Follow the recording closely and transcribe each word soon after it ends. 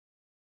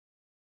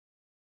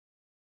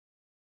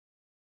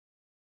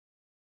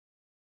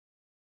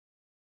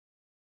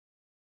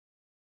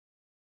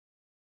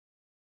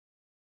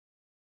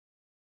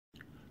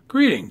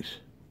Greetings,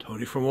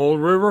 Tony from Old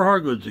River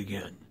Hardgoods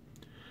again.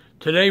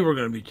 Today we're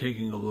going to be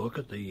taking a look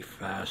at the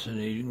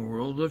fascinating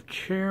world of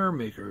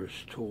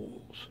chairmakers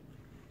tools.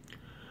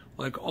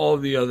 Like all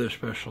the other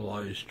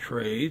specialized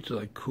trades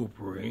like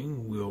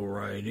coopering, wheel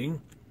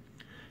riding,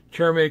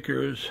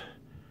 chairmakers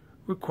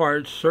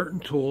required certain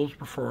tools to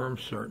perform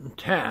certain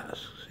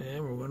tasks,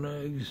 and we're going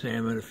to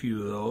examine a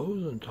few of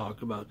those and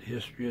talk about the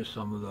history of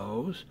some of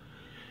those.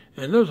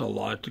 And there's a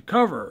lot to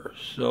cover,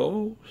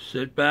 so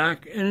sit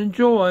back and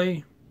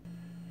enjoy.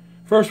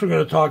 First, we're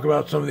going to talk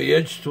about some of the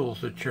edge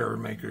tools that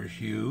chairmakers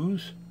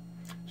use.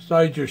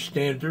 Besides your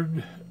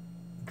standard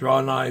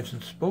draw knives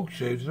and spoke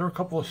shaves, there are a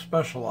couple of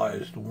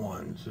specialized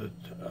ones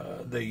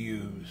that they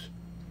use.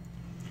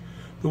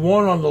 The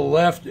one on the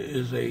left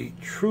is a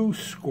true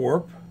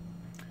scorp.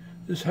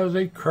 This has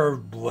a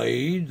curved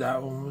blade.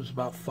 That one was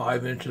about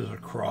 5 inches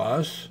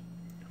across.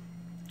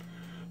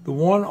 The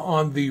one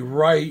on the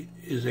right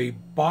is a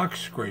box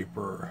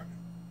scraper,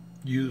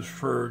 used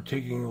for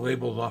taking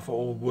labels off of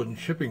old wooden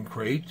shipping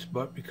crates,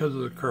 but because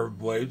of the curved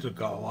blades, a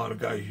lot of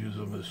guys use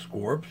them as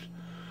scorps.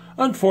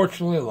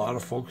 Unfortunately, a lot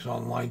of folks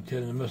online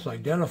tend to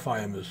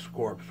misidentify them as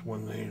scorps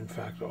when they in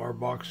fact are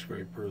box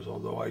scrapers,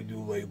 although I do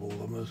label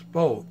them as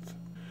both.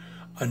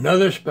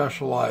 Another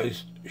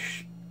specialized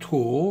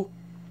tool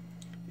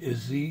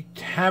is the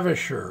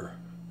Tavisher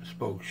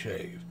spoke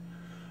shave.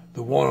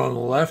 The one on the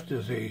left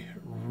is a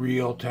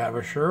real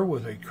Tavisher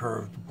with a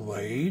curved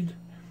blade.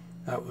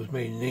 That was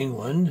made in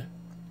England.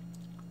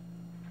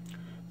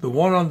 The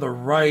one on the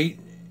right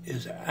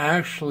is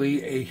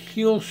actually a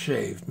heel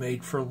shave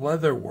made for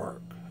leather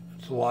work.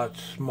 It's a lot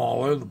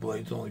smaller. The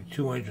blade's only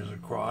 2 inches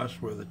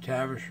across, where the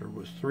Tavisher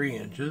was 3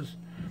 inches.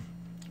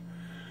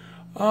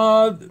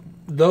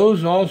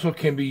 Those also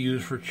can be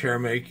used for chair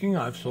making.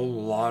 I've sold a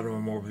lot of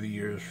them over the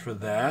years for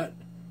that.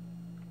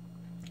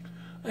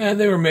 And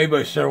they were made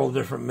by several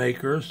different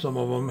makers. Some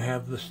of them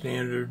have the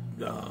standard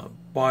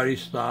body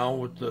style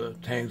with the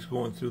tangs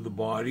going through the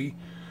body.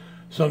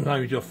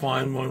 Sometimes you'll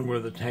find one where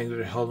the tangs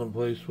are held in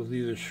place with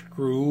either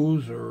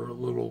screws or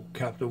little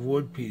captive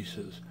wood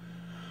pieces.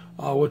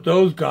 With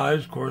those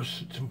guys, of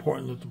course, it's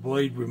important that the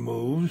blade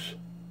removes,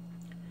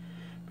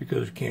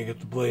 because if you can't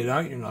get the blade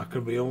out, you're not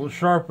going to be able to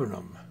sharpen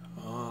them.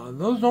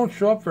 Those don't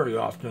show up very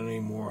often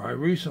anymore. I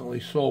recently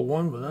sold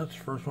one, but that's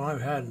the first one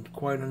I've had in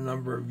quite a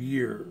number of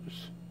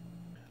years.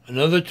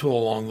 Another tool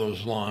along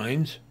those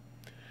lines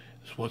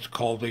is what's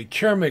called a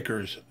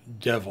chairmaker's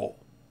devil.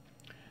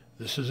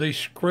 This is a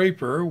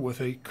scraper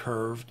with a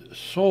curved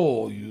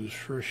sole used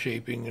for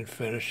shaping and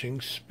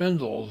finishing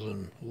spindles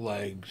and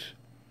legs.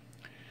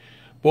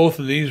 Both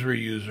of these were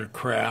user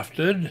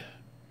crafted.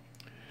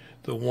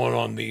 The one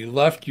on the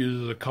left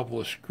uses a couple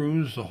of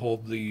screws to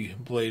hold the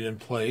blade in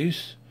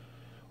place.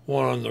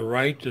 One on the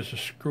right, there's a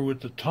screw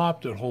at the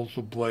top that holds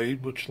the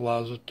blade, which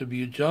allows it to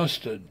be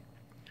adjusted.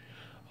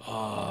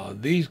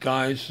 These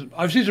guys,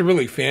 I've seen some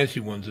really fancy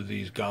ones of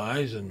these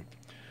guys,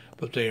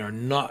 but they are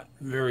not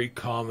very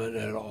common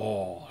at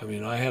all. I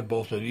mean, I had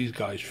both of these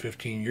guys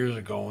 15 years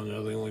ago, and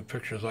they're the only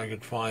pictures I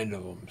could find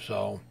of them.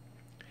 So,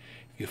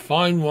 if you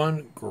find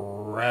one,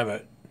 grab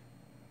it.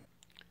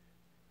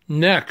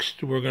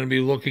 Next, we're going to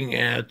be looking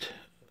at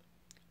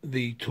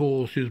the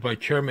tools used by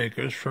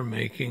chairmakers for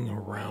making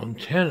round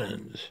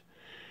tenons.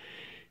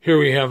 Here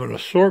we have an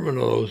assortment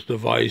of those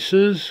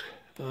devices.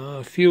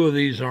 A few of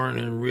these aren't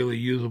in really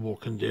usable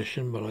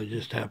condition, but I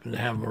just happen to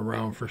have them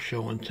around for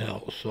show and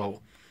tell.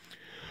 So,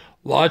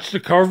 lots to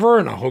cover,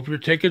 and I hope you're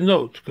taking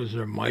notes, because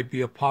there might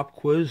be a pop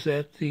quiz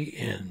at the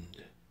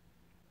end.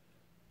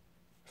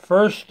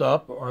 First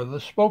up are the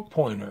spoke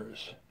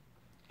pointers.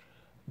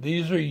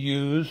 These are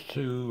used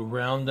to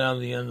round down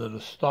the end of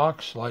the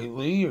stock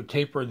slightly, or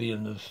taper the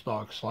end of the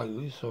stock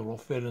slightly, so it'll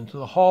fit into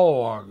the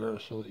hollow auger,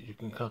 so that you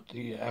can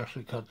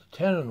actually cut the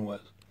tenon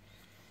with.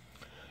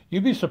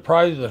 You'd be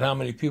surprised at how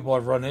many people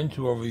I've run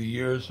into over the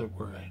years that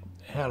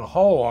had a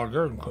hollow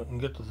auger and couldn't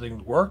get the thing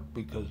to work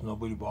because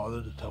nobody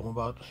bothered to tell them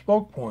about the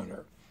spoke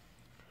pointer.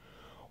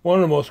 One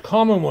of the most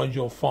common ones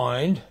you'll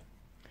find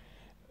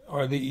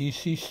are the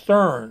EC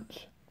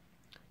sterns.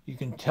 You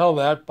can tell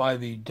that by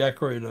the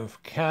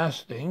decorative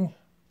casting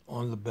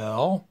on the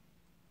bell.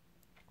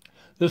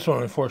 This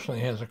one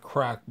unfortunately has a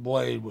cracked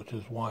blade, which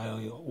is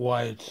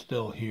why it's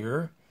still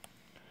here.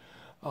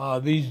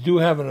 These do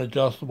have an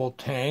adjustable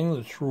tang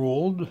that's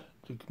ruled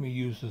that can be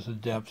used as a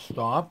depth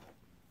stop.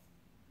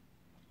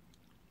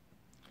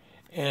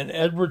 And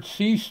Edward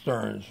C.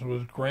 Stearns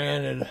was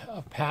granted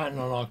a patent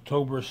on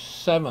October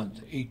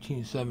 7th,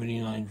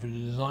 1879 for the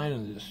design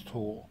of this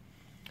tool.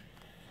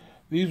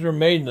 These were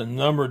made in a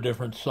number of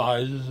different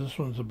sizes. This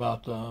one's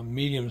about the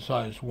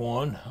medium-sized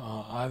one.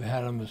 I've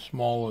had them as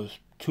small as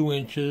 2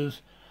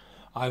 inches.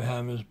 I've had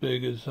them as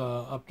big as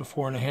up to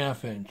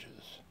 4.5 inches.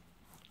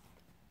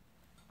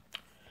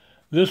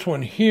 This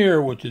one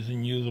here, which is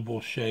in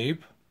usable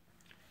shape,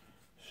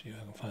 see if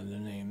I can find the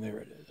name, there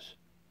it is,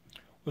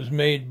 was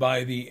made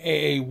by the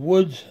A.A.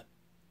 Wood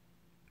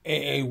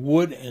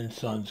and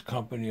Sons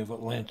Company of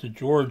Atlanta,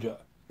 Georgia.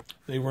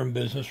 They were in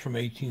business from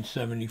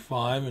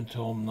 1875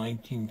 until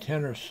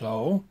 1910 or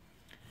so.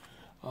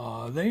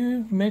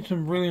 They made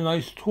some really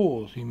nice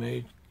tools.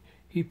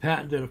 He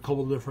patented a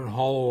couple different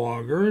hollow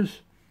augers,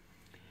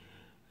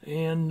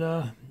 and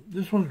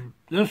this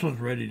one's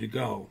ready to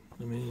go.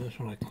 I mean, this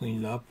one I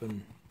cleaned up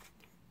and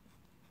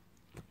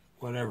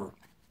whatever.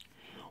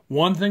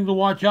 One thing to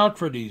watch out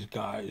for these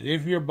guys,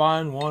 if you're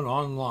buying one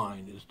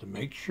online, is to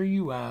make sure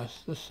you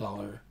ask the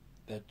seller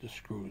that the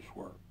screws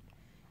work.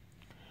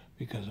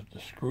 Because if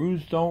the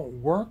screws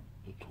don't work,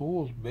 the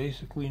tool is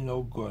basically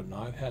no good. And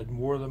I've had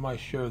more than my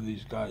share of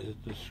these guys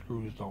that the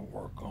screws don't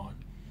work on.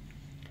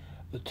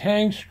 The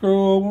tang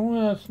screw,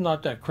 well, that's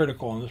not that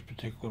critical in this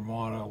particular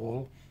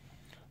model.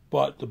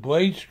 But the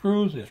blade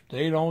screws, if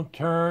they don't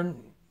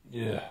turn,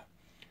 yeah.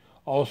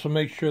 Also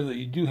make sure that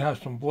you do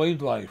have some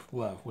blade life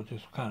left, which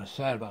is kind of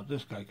sad about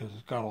this guy because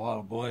it's got a lot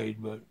of blade,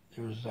 but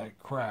there's that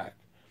crack.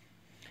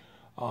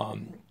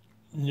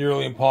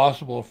 Nearly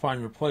impossible to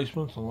find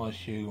replacements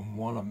unless you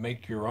want to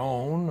make your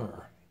own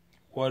or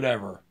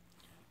whatever.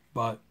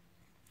 But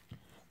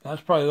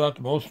that's probably not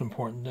the most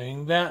important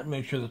thing. That,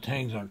 make sure the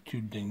tangs aren't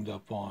too dinged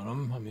up on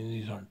them. I mean,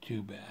 these aren't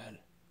too bad.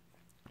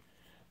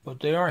 But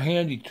they are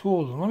handy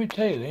tools, and let me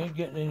tell you, they ain't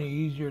getting any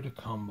easier to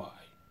come by.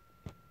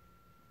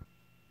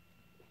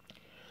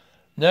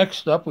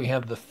 Next up, we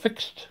have the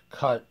fixed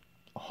cut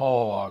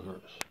hollow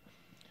augers.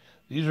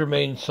 These are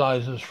made in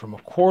sizes from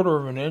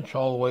 1/4 of an inch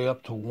all the way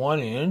up to 1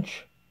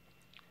 inch.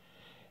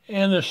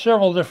 And there's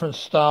several different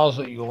styles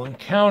that you'll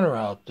encounter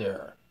out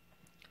there.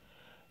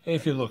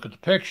 If you look at the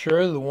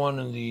picture, the one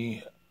in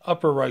the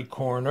upper right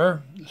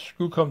corner, the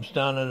screw comes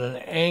down at an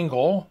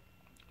angle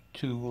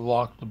to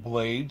lock the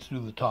blade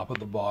through the top of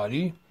the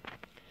body.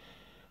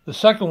 The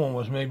second one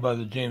was made by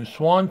the James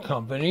Swan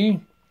Company.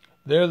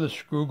 There the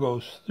screw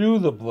goes through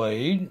the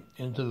blade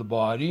into the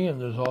body,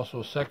 and there's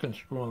also a second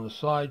screw on the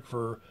side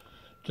for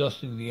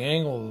adjusting the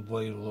angle of the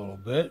blade a little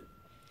bit.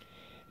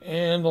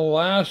 And the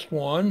last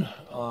one,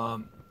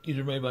 these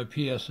are made by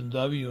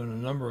PS&W and a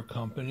number of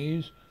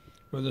companies,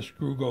 where the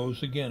screw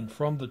goes again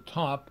from the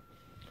top,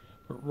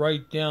 but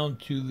right down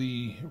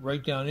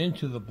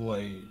into the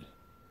blade.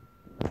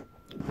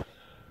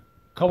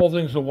 Couple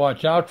things to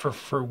watch out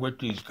for with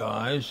these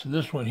guys.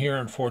 This one here,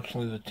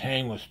 unfortunately, the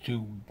tang was too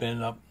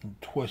bent up and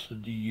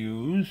twisted to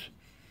use.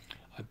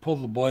 I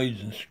pulled the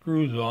blades and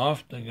screws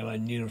off, thinking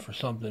I'd need them for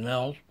something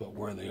else, but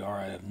where they are,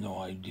 I have no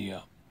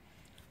idea.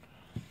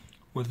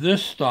 With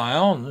this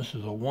style, and this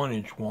is a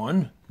 1-inch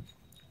one,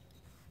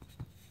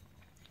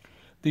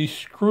 these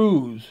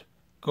screws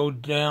go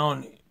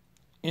down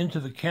into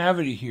the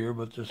cavity here,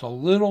 but there's a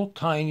little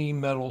tiny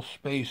metal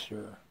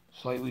spacer,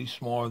 slightly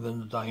smaller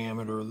than the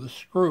diameter of the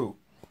screw.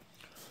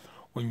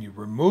 When you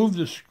remove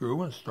the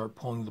screw and start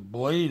pulling the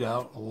blade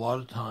out, a lot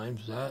of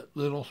times that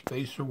little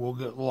spacer will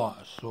get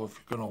lost. So if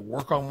you're going to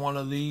work on one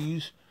of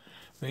these,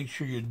 make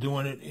sure you're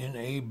doing it in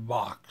a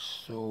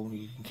box so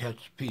you can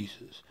catch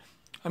pieces.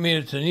 I mean,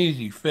 it's an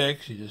easy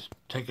fix. You just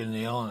take a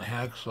nail and a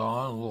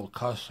hacksaw and a little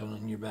cuss, and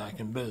then you're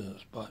back in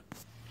business. But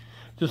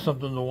just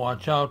something to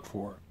watch out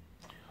for.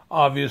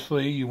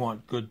 Obviously, you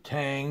want good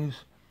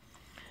tangs.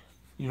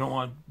 You don't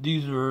want,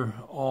 these are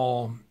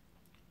all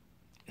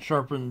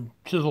sharpened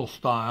chisel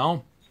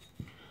style,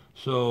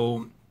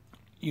 so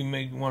you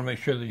may want to make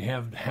sure that you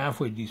have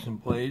halfway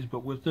decent blades,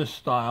 but with this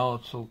style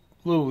it's a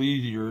little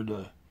easier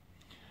to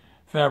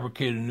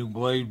fabricate a new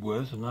blade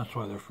with, and that's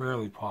why they're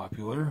fairly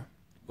popular.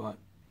 But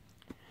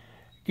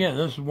again,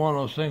 this is one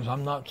of those things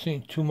I'm not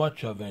seeing too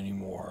much of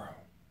anymore.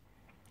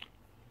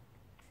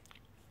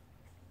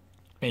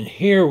 And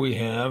here we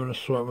have an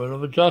assortment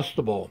of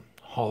adjustable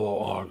hollow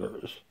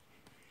augers.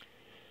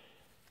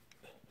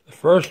 The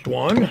first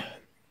one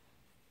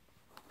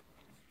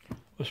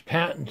was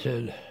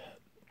patented.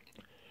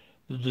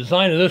 The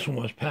design of this one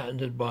was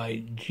patented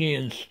by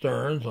G.N.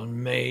 Stearns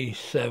on May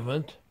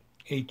 7th,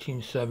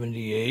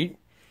 1878.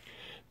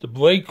 The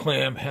blade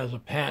clamp has a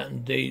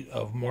patent date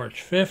of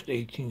March 5th,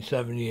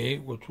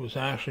 1878, which was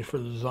actually for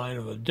the design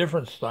of a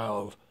different style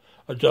of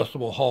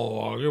adjustable hollow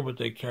auger, but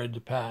they carried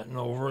the patent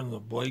over and the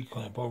blade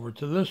clamp over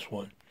to this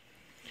one.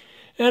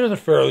 And it's a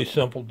fairly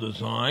simple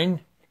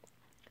design.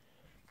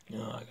 Oh,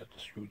 I got the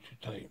screw too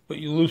tight. But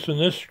you loosen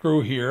this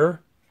screw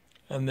here,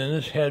 and then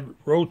this head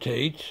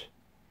rotates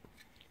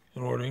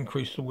in order to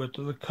increase the width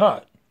of the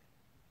cut.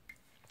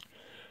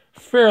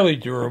 Fairly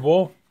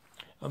durable.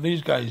 Now,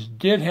 these guys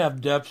did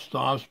have depth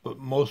stops, but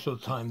most of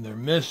the time they're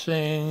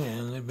missing,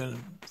 and they've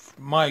been,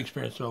 from my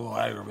experience, they're a little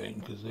aggravating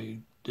because they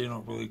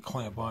don't really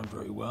clamp on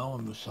very well,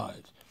 and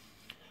besides,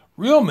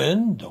 real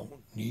men don't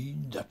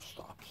need depth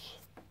stops.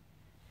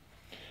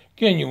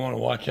 Again, you want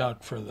to watch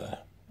out for the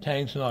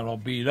tangs not all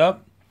beat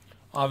up.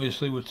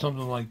 Obviously, with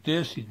something like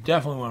this, you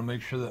definitely want to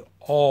make sure that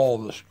all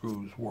the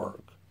screws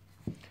work.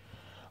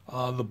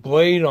 The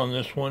blade on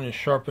this one is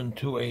sharpened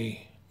to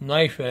a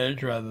knife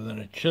edge rather than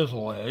a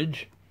chisel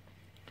edge.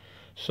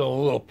 So a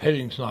little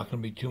pitting's not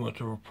going to be too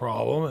much of a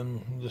problem,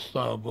 and this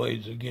style of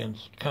blades, again,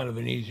 is kind of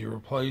an easy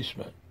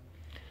replacement.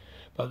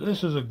 But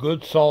this is a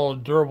good,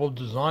 solid, durable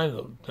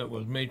design that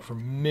was made for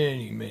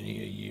many,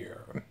 many a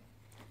year.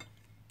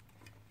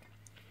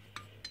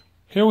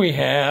 Here we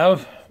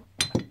have,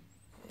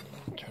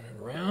 turn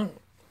it around. around.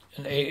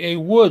 An A.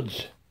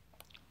 Woods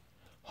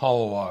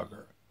hollow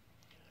auger.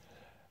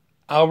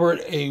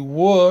 Albert A.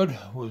 Wood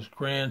was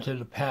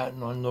granted a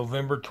patent on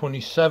November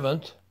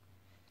 27th,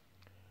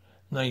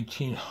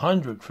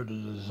 1900 for the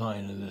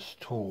design of this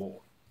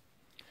tool.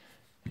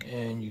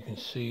 And you can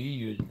see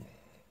your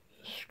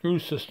screw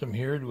system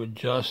here to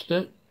adjust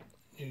it.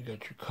 You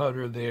got your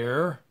cutter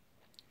there,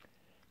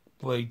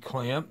 blade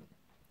clamp.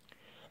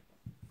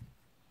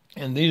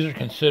 And these are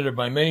considered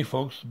by many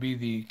folks to be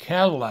the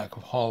Cadillac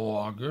of hollow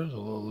augers,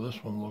 although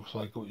this one looks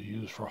like it was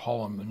used for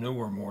hauling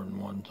manure more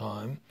than one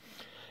time.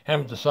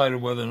 Haven't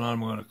decided whether or not I'm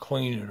going to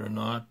clean it or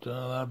not.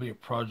 That'll be a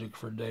project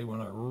for a day when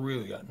I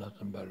really got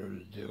nothing better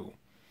to do.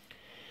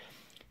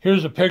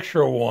 Here's a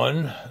picture of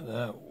one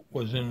that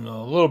was in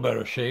a little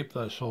better shape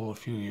that I sold a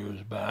few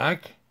years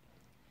back.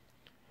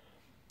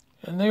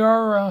 And they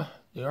are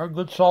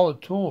good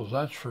solid tools,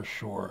 that's for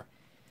sure.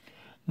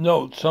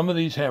 Note, some of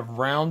these have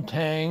round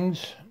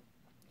tangs.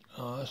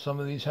 Some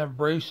of these have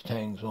brace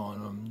tangs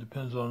on them.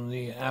 Depends on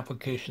the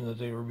application that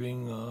they were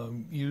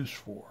being used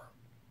for.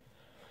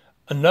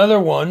 Another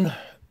one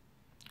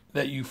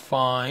that you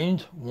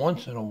find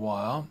once in a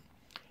while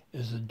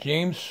is the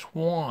James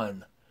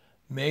Swan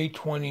May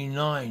 29,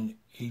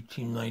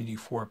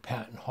 1894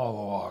 patent hollow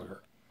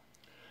auger.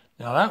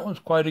 Now that one's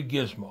quite a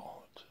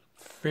gizmo. It's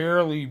a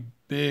fairly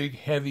big,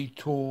 heavy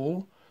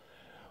tool.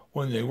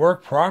 When they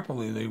work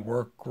properly, they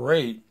work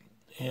great.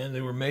 And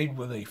they were made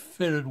with a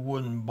fitted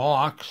wooden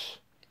box.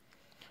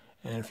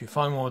 And if you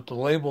find one with the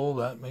label,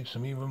 that makes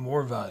them even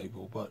more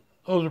valuable. But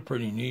those are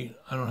pretty neat.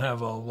 I don't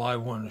have a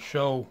live one to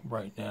show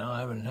right now.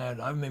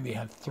 I've maybe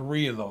had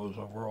 3 of those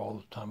over all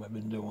the time I've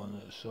been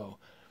doing this. So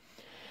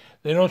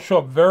they don't show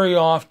up very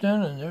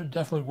often, and they're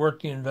definitely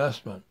worth the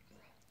investment.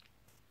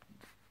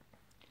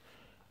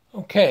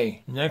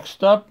 Okay,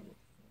 next up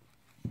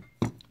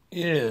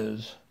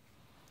is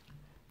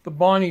the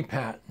Bonney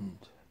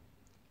patent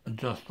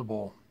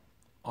adjustable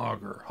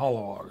auger,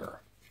 hollow auger.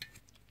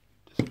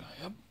 This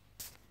guy up.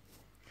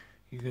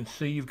 You can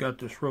see you've got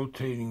this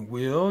rotating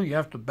wheel. You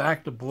have to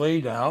back the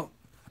blade out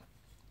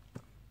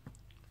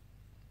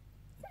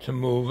to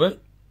move it.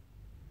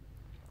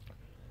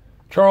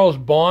 Charles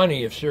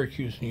Bonney of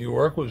Syracuse, New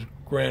York, was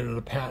granted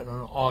a patent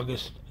on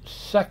August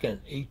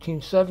 2nd,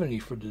 1870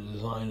 for the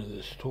design of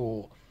this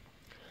tool.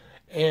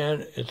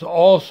 And it's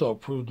also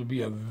proved to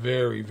be a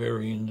very,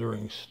 very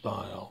enduring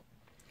style.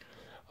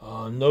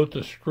 Note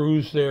the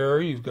screws there.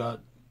 You've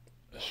got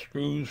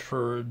screws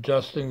for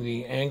adjusting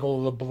the angle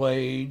of the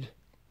blade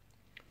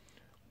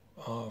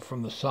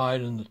from the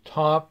side and the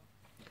top.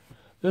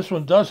 This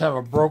one does have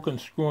a broken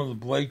screw on the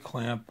blade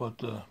clamp, but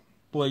the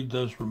blade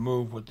does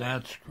remove with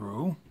that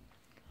screw.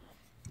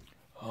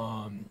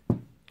 Of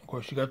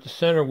course, you got the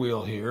center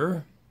wheel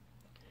here.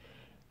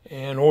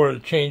 And in order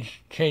to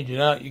change it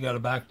out, you got to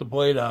back the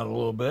blade out a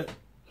little bit.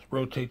 Just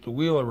rotate the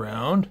wheel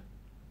around.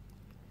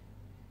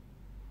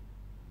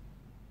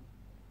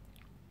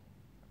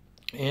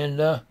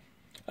 And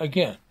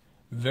again,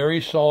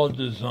 very solid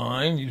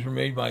design. These were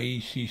made by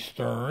E.C.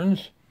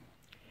 Stearns.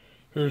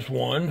 Here's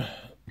one.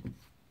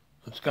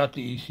 It's got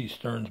the E.C.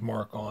 Stearns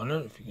mark on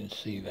it, if you can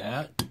see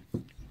that.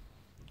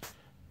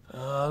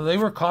 They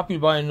were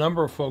copied by a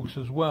number of folks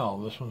as well.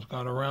 This one's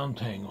got a round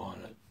tang on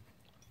it.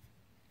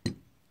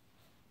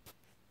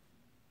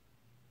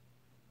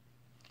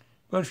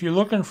 But if you're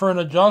looking for an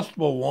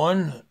adjustable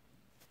one,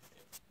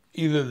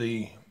 either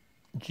the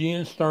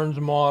G. Stearns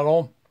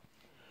model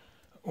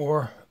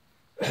or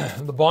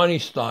the Bonney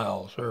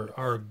styles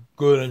are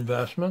good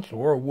investments,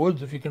 or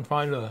Woods if you can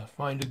find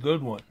a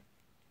good one.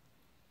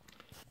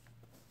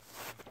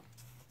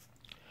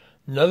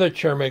 Another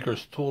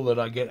chairmaker's tool that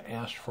I get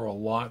asked for a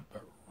lot,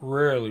 but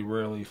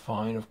rarely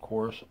find, of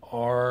course,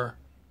 are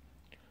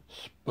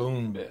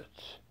spoon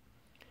bits.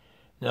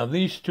 Now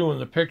these two in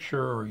the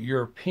picture are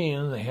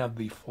European. They have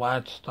the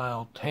flat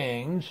style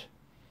tangs.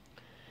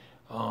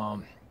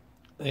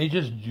 They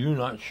just do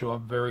not show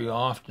up very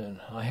often.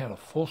 I had a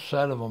full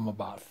set of them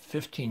about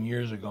 15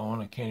 years ago,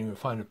 and I can't even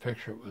find a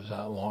picture it was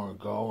that long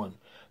ago. And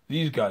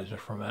these guys are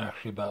from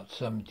actually about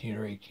 17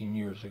 or 18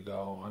 years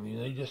ago. I mean,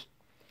 they just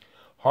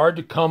hard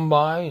to come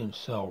by and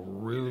sell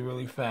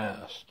really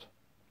fast.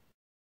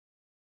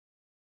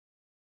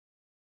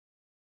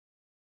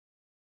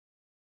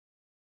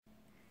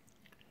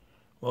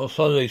 Well,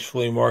 Sunday's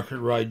flea market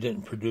ride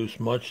didn't produce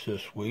much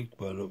this week,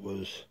 but it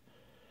was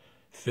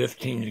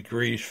 15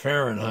 degrees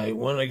Fahrenheit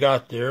when I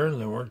got there, and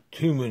there weren't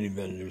too many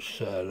vendors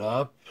set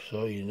up,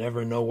 so you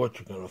never know what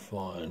you're going to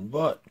find.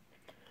 But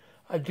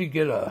I did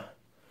get a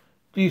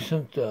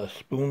decent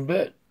spoon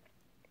bit.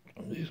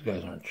 These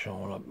guys aren't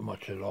showing up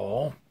much at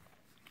all.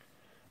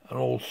 An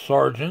old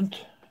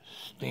Sargent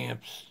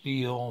stamped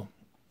steel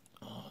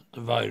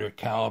divider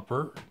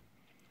caliper.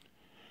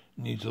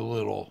 Needs a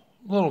little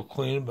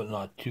cleaning, but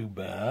not too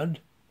bad.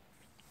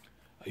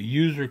 A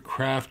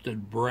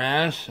user-crafted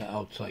brass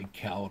outside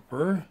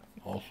caliper.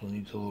 Also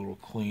needs a little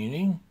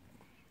cleaning.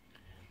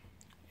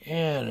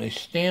 And a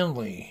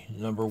Stanley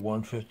number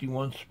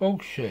 151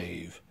 spoke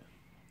shave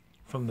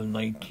from the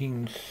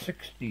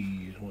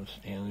 1960s when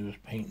Stanley was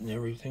painting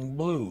everything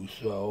blue.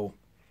 So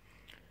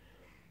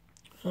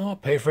I'll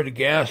pay for the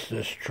gas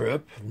this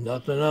trip, if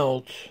nothing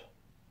else.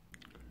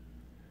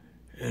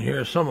 And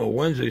here's some of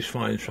Wednesday's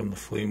finds from the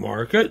flea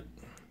market.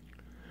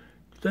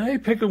 Today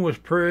picking was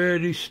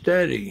pretty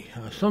steady.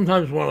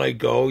 Sometimes when I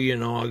go,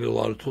 I get a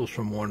lot of tools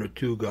from one or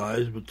two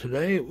guys, but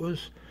today it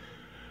was,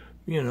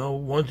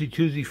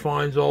 onesie-twosie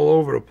finds all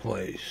over the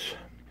place.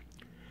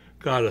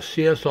 Got a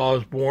C.S.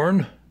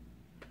 Osborne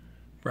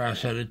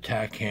brass-headed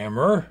tack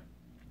hammer.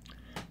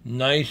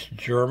 Nice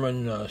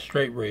German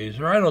straight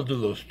razor. I don't do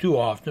those too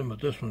often,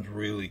 but this one's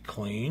really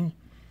clean.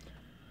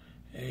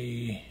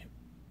 A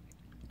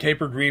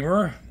tapered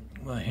reamer,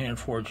 a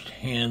hand-forged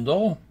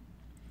handle.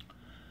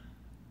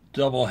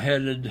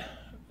 Double-headed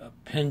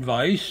pin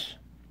vise.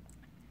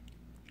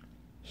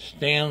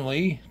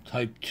 Stanley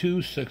Type 2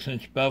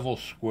 6-inch bevel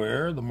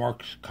square. The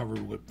mark's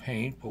covered with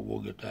paint, but we'll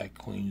get that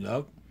cleaned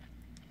up.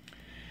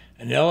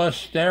 An LS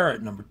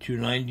Starrett number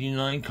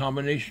 299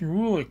 combination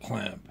ruler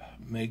clamp.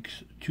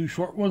 Makes two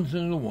short ones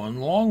into one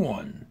long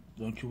one.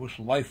 Don't you wish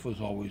life was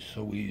always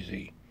so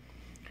easy?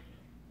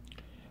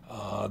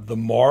 The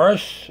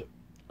Morris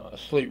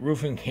slate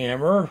roofing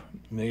hammer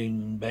made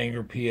in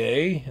Bangor,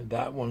 PA.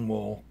 That one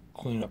will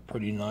clean up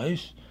pretty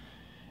nice.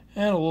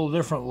 And a little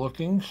different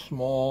looking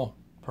small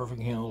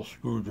perfect handle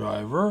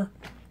screwdriver.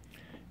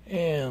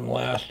 And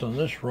last on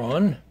this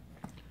run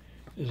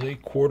is a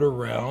 1/4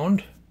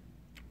 round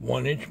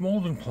 1-inch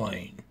molding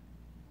plane.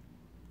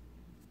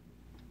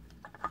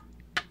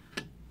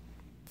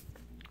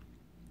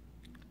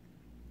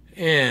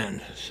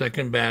 And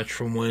second batch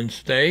from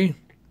Wednesday.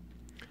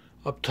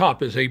 Up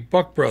top is a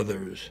Buck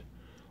Brothers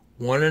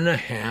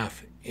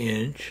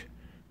 1.5-inch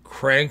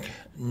crank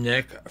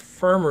neck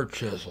firmer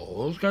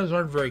chisel. Those guys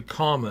aren't very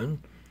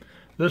common.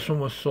 This one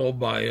was sold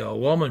by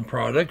Wellman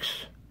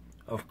Products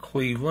of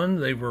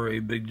Cleveland. They were a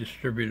big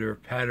distributor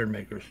of pattern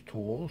makers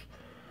tools.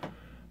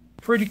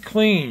 Pretty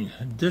clean.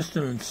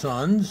 Distant &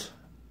 Sons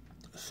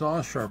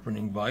saw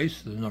sharpening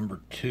vise, the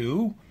number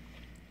 2.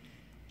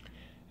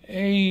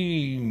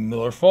 A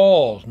Miller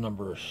Falls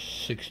number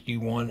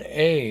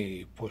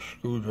 61A push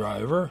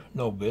screwdriver.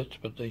 No bits,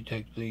 but they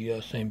take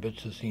the same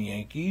bits as the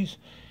Yankees.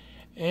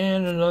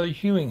 And another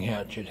hewing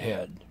hatchet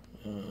head.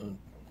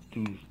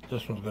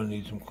 This one's going to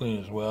need some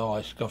clean as well.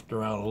 I scuffed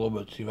around a little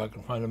bit to see if I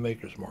can find a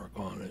maker's mark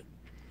on it.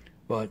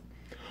 But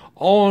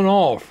all in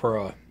all, for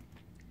a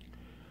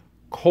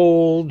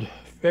cold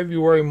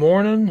February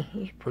morning, it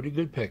was pretty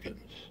good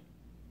pickings.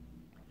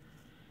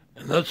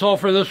 And that's all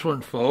for this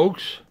one,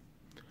 folks.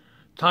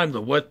 Time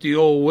to wet the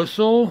old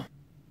whistle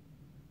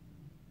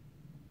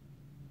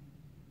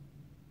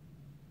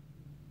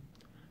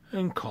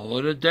and call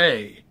it a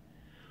day.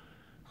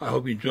 I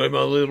hope you enjoyed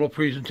my little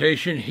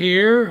presentation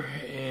here,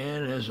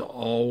 and as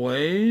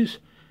always,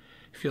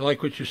 if you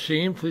like what you're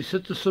seeing, please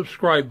hit the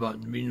subscribe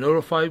button to be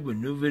notified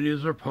when new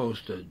videos are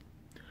posted.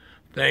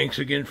 Thanks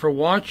again for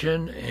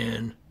watching,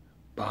 and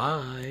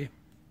bye.